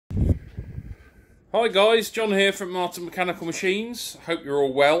Hi guys, John here from Martin Mechanical Machines. Hope you're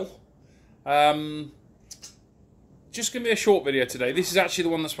all well. Just going to be a short video today. This is actually the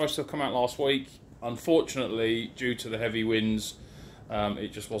one that's supposed to have come out last week. Unfortunately, due to the heavy winds, it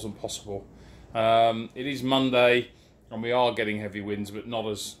just wasn't possible. It is Monday, and we are getting heavy winds, but not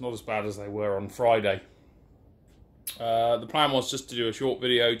as bad as they were on Friday. The plan was just to do a short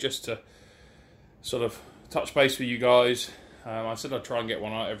video, just to sort of touch base with you guys. I said I'd try and get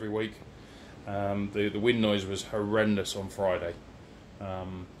one out every week. The wind noise was horrendous on Friday,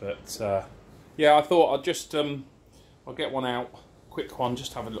 yeah, I thought I'd just I'll get one out, quick one,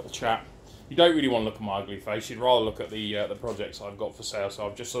 just have a little chat. You don't really want to look at my ugly face. You'd rather look at the projects I've got for sale. So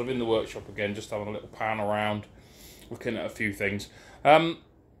I'm just sort of in the workshop again, just having a little pan around, looking at a few things. The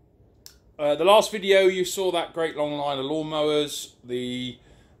last video you saw that great long line of lawnmowers, the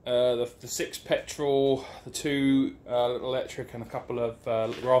 6 petrol, the 2 little electric, and a couple of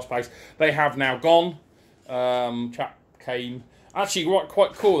little grass bags. They have now gone. Chap came, actually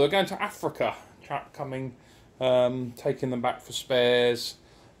quite cool. They're going to Africa. Chap coming, taking them back for spares,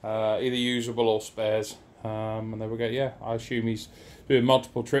 either usable or spares. And there we go. Yeah, I assume he's doing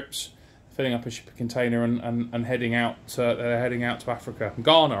multiple trips, filling up a shipping container and heading out. They're heading out to Africa,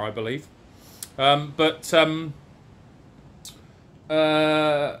 Ghana, I believe.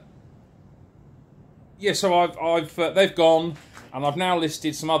 Yeah, so they've gone, and I've now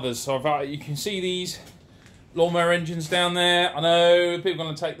listed some others. So you can see these lawnmower engines down there. I know people are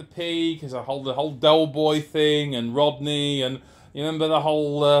going to take the pee because I hold the whole Del Boy thing and Rodney, and you remember the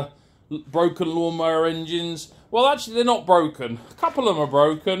whole broken lawnmower engines. Well, actually, they're not broken. A couple of them are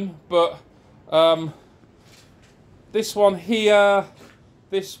broken, but this one here,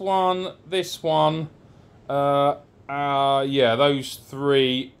 this one. Yeah, those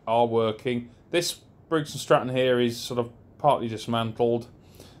 3 are working. This Briggs & Stratton here is sort of partly dismantled.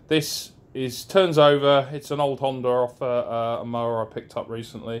 This turns over. It's an old Honda off a mower I picked up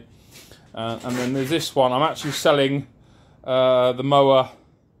recently. And then there's this one. I'm actually selling the mower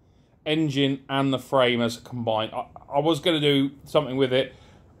engine and the frame as a combined. I was going to do something with it,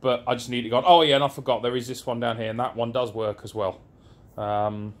 but I just need it gone. Oh yeah, and I forgot, there is this one down here, and that one does work as well.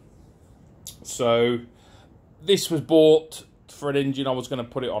 So this was bought for an engine. I was going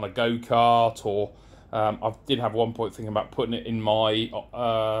to put it on a go-kart, or I did have one point thinking about putting it in my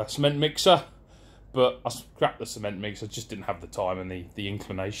cement mixer, but I scrapped the cement mixer. Just didn't have the time and the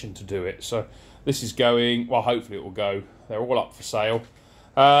inclination to do it. So this is going, well, hopefully it will go. They're all up for sale.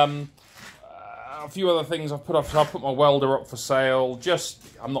 A few other things I've put up. So I put my welder up for sale.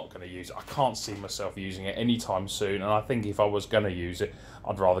 I'm not going to use it. I can't see myself using it anytime soon. And I think if I was going to use it,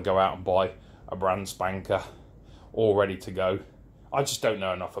 I'd rather go out and buy a brand spanker, all ready to go. I just don't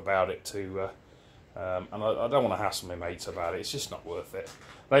know enough about it to, and I don't want to hassle my mates about it. It's just not worth it.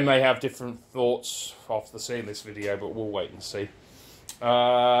 They may have different thoughts after seeing this video, but we'll wait and see.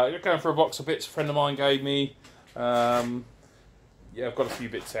 Going for a box of bits a friend of mine gave me. Yeah, I've got a few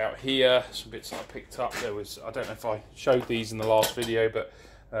bits out here, some bits that I picked up. I don't know if I showed these in the last video, but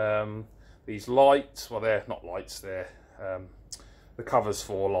these lights, well, they're not lights, they're the covers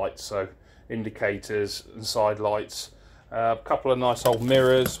for lights, so indicators and side lights. A couple of nice old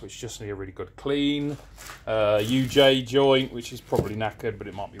mirrors, which just need a really good clean. UJ joint, which is probably knackered, but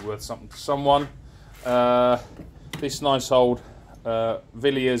it might be worth something to someone. This nice old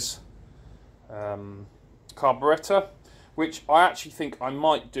Villiers carburettor, which I actually think I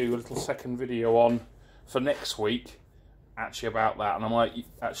might do a little second video on for next week, actually about that, and I might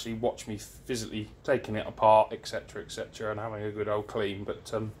actually watch me physically taking it apart, etc, and having a good old clean. But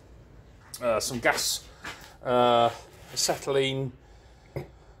some gas acetylene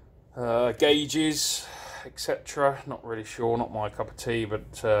gauges, etc. Not really sure, not my cup of tea,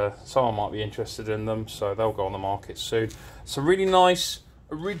 but someone might be interested in them, so they'll go on the market soon. Some really nice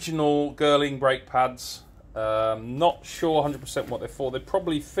original Girling brake pads. Not sure 100% what they're for. They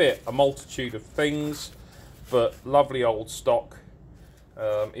probably fit a multitude of things, but lovely old stock.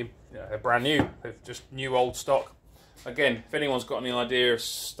 They're brand new. They're just new old stock. Again, if anyone's got any idea of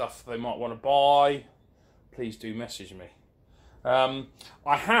stuff they might want to buy, please do message me. I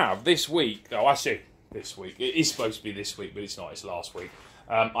have this week, this week, it is supposed to be this week, but it's not, it's last week.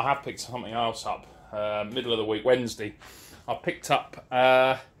 I have picked something else up, middle of the week, Wednesday. I picked up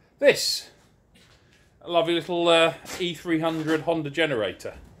this, a lovely little E300 Honda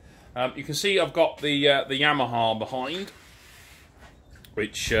generator. You can see I've got the Yamaha behind,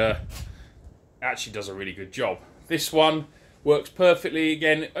 which actually does a really good job. This one works perfectly.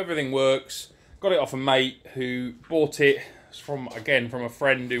 Again, everything works. Got it off a mate who bought it from a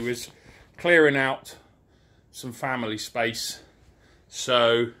friend who was clearing out some family space.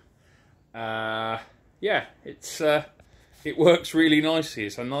 So yeah, it works really nicely.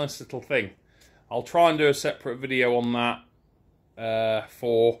 It's a nice little thing. I'll try and do a separate video on that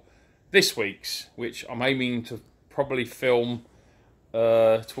for this week's, which I'm aiming to probably film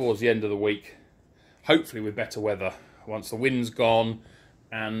towards the end of the week, hopefully with better weather, once the wind's gone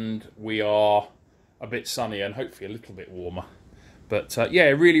and we are a bit sunny and hopefully a little bit warmer. But yeah,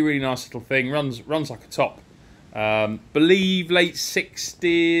 really nice little thing. Runs like a top. Believe late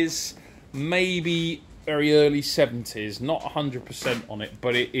 60s, maybe very early 70s. Not 100% on it,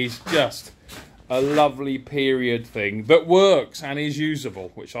 but it is just a lovely period thing that works and is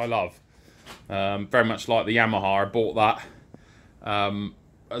usable, which I love. Very much like the Yamaha. I bought that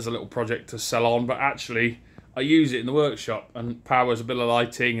as a little project to sell on, but actually I use it in the workshop and powers a bit of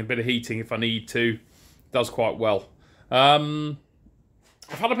lighting and a bit of heating if I need to. Does quite well.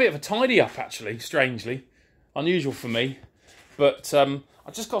 I've had a bit of a tidy up, actually, strangely. Unusual for me. But I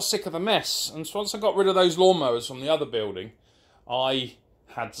just got sick of the mess. And so once I got rid of those lawnmowers from the other building, I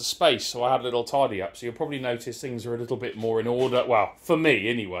had the space, so I had a little tidy up. So you'll probably notice things are a little bit more in order. Well, for me,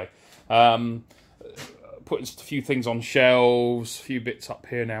 anyway. Putting a few things on shelves, a few bits up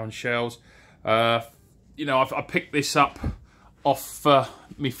here now on shelves. You know, I picked this up off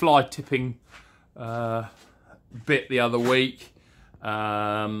me fly tipping bit the other week.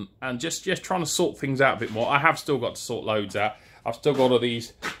 And just trying to sort things out a bit more. I have still got to sort loads out. I've still got all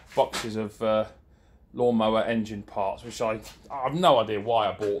these boxes of lawnmower engine parts, which I have no idea why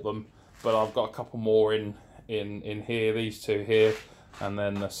I bought them, but I've got a couple more in here, these two here, and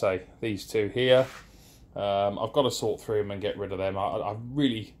then let's say these two here. I've got to sort through them and get rid of them. I've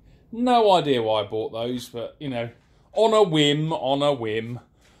really no idea why I bought those, but you know, on a whim.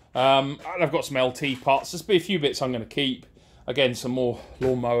 And I've got some LT parts. There's be a few bits I'm going to keep. Again, some more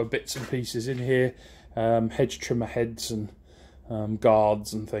lawnmower bits and pieces in here, hedge trimmer heads and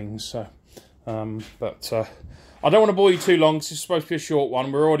guards and things. So, but I don't want to bore you too long because it's supposed to be a short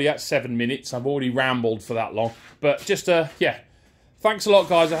one. We're already at 7 minutes. I've already rambled for that long. But just, yeah, thanks a lot,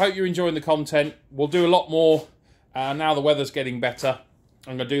 guys. I hope you're enjoying the content. We'll do a lot more now the weather's getting better.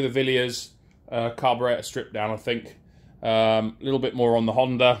 I'm going to do the Villiers carburetor strip down, I think. A little bit more on the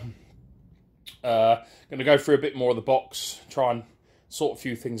Honda. Going to go through a bit more of the box, try and sort a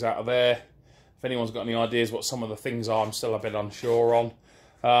few things out of there. If anyone's got any ideas what some of the things are, I'm still a bit unsure on.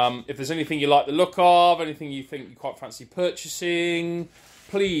 If there's anything you like the look of, anything you think you quite fancy purchasing,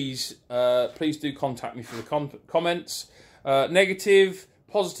 please do contact me through the comments. Negative,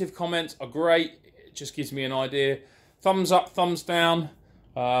 positive comments are great. It just gives me an idea. Thumbs up, thumbs down.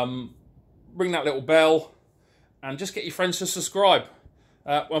 Ring that little bell. And just get your friends to subscribe.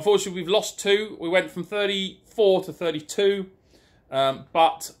 Well, unfortunately, we've lost 2. We went from 34 to 32.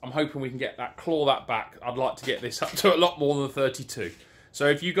 But I'm hoping we can claw that back. I'd like to get this up to a lot more than 32. So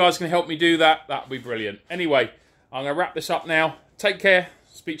if you guys can help me do that, that would be brilliant. Anyway, I'm going to wrap this up now. Take care.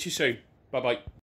 Speak to you soon. Bye-bye.